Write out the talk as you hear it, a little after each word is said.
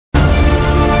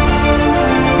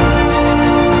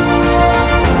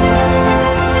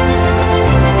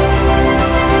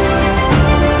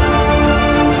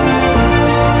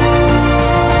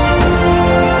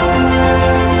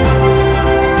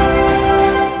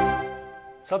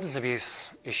Substance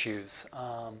abuse issues.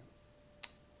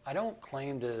 I don't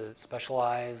claim to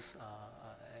specialize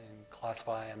and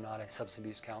classify. I'm not a substance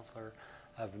abuse counselor.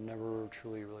 I've never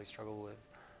truly really struggled with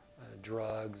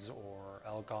drugs or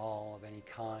alcohol of any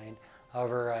kind.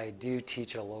 However, I do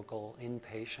teach a local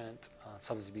inpatient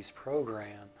substance abuse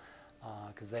program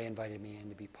because they invited me in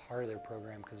to be part of their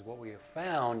program, because what we have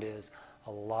found is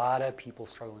a lot of people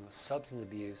struggling with substance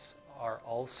abuse are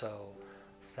also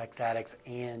sex addicts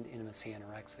and intimacy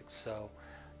anorexics. So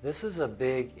this is a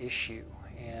big issue,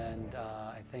 and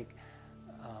I think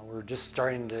we're just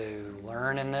starting to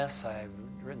learn in this. I've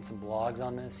written some blogs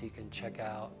on this you can check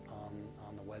out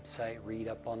on the website, read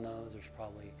up on those. There's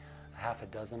probably a half a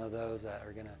dozen of those that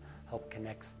are going to help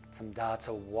connect some dots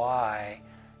of why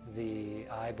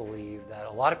I believe that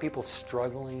a lot of people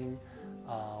struggling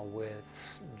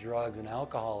with drugs and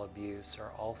alcohol abuse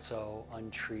are also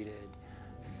untreated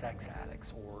sex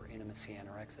addicts or intimacy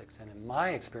anorexics. And in my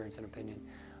experience and opinion,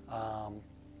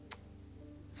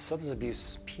 substance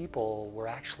abuse people were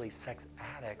actually sex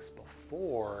addicts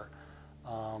before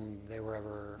they were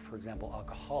ever, for example,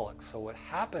 alcoholics. So what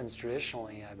happens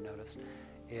traditionally, I've noticed,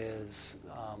 is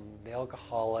the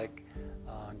alcoholic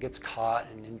gets caught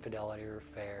in infidelity or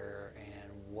affair,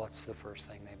 and what's the first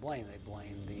thing they blame? They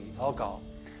blame the alcohol.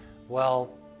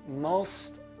 Well,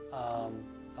 most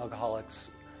alcoholics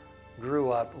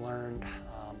grew up, learned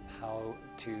how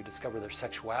to discover their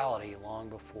sexuality long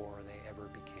before they ever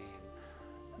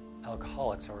became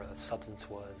alcoholics or a substance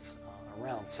was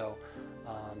around. So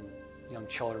young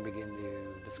children begin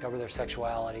to discover their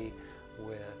sexuality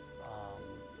with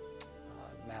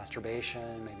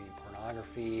masturbation, maybe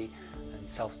pornography, and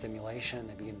self-stimulation.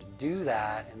 They begin to do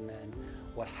that, and then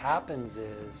what happens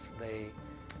is they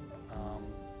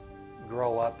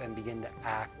grow up and begin to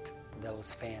act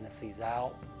those fantasies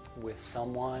out with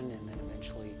someone, and then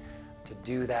eventually to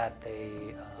do that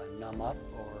they numb up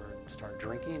or start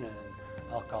drinking, and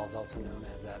alcohol is also known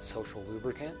as that social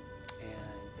lubricant,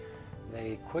 and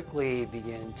they quickly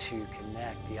begin to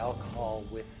connect the alcohol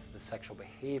with the sexual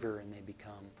behavior, and they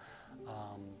become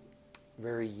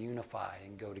very unified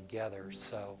and go together.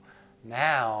 So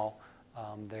now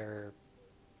they're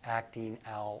acting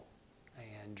out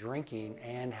and drinking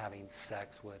and having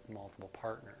sex with multiple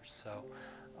partners. So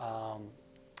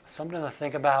something to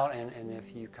think about, and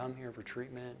if you come here for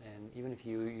treatment, and even if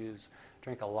you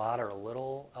drink a lot or a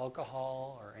little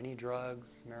alcohol or any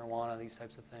drugs, marijuana, these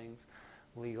types of things,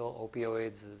 legal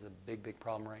opioids is a big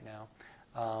problem right now.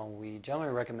 We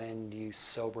generally recommend you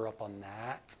sober up on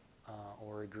that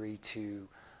or agree to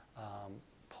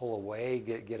pull away,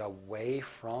 get away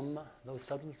from those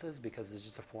substances, because it's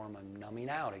just a form of numbing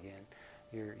out again.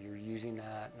 You're using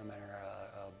that no matter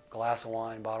a glass of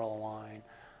wine, bottle of wine,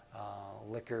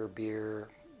 liquor, beer,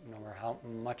 no matter how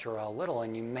much or how little,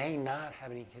 and you may not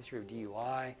have any history of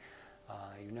DUI,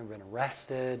 you've never been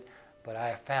arrested, but I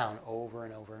have found over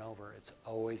and over and over, it's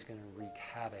always going to wreak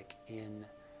havoc in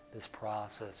this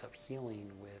process of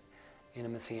healing with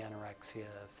intimacy, anorexia,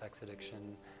 sex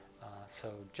addiction.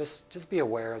 So just be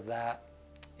aware of that,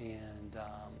 and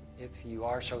if you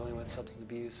are struggling with substance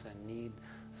abuse and need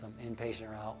some inpatient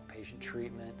or outpatient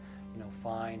treatment,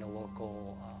 find a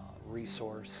local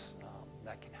resource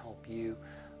that can help you.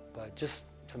 But just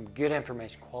some good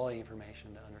information, quality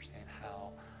information to understand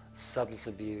how substance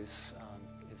abuse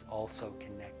is also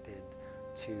connected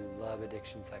to love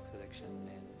addiction, sex addiction,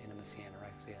 and intimacy,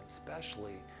 anorexia, and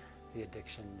especially the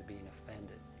addiction to being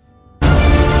offended.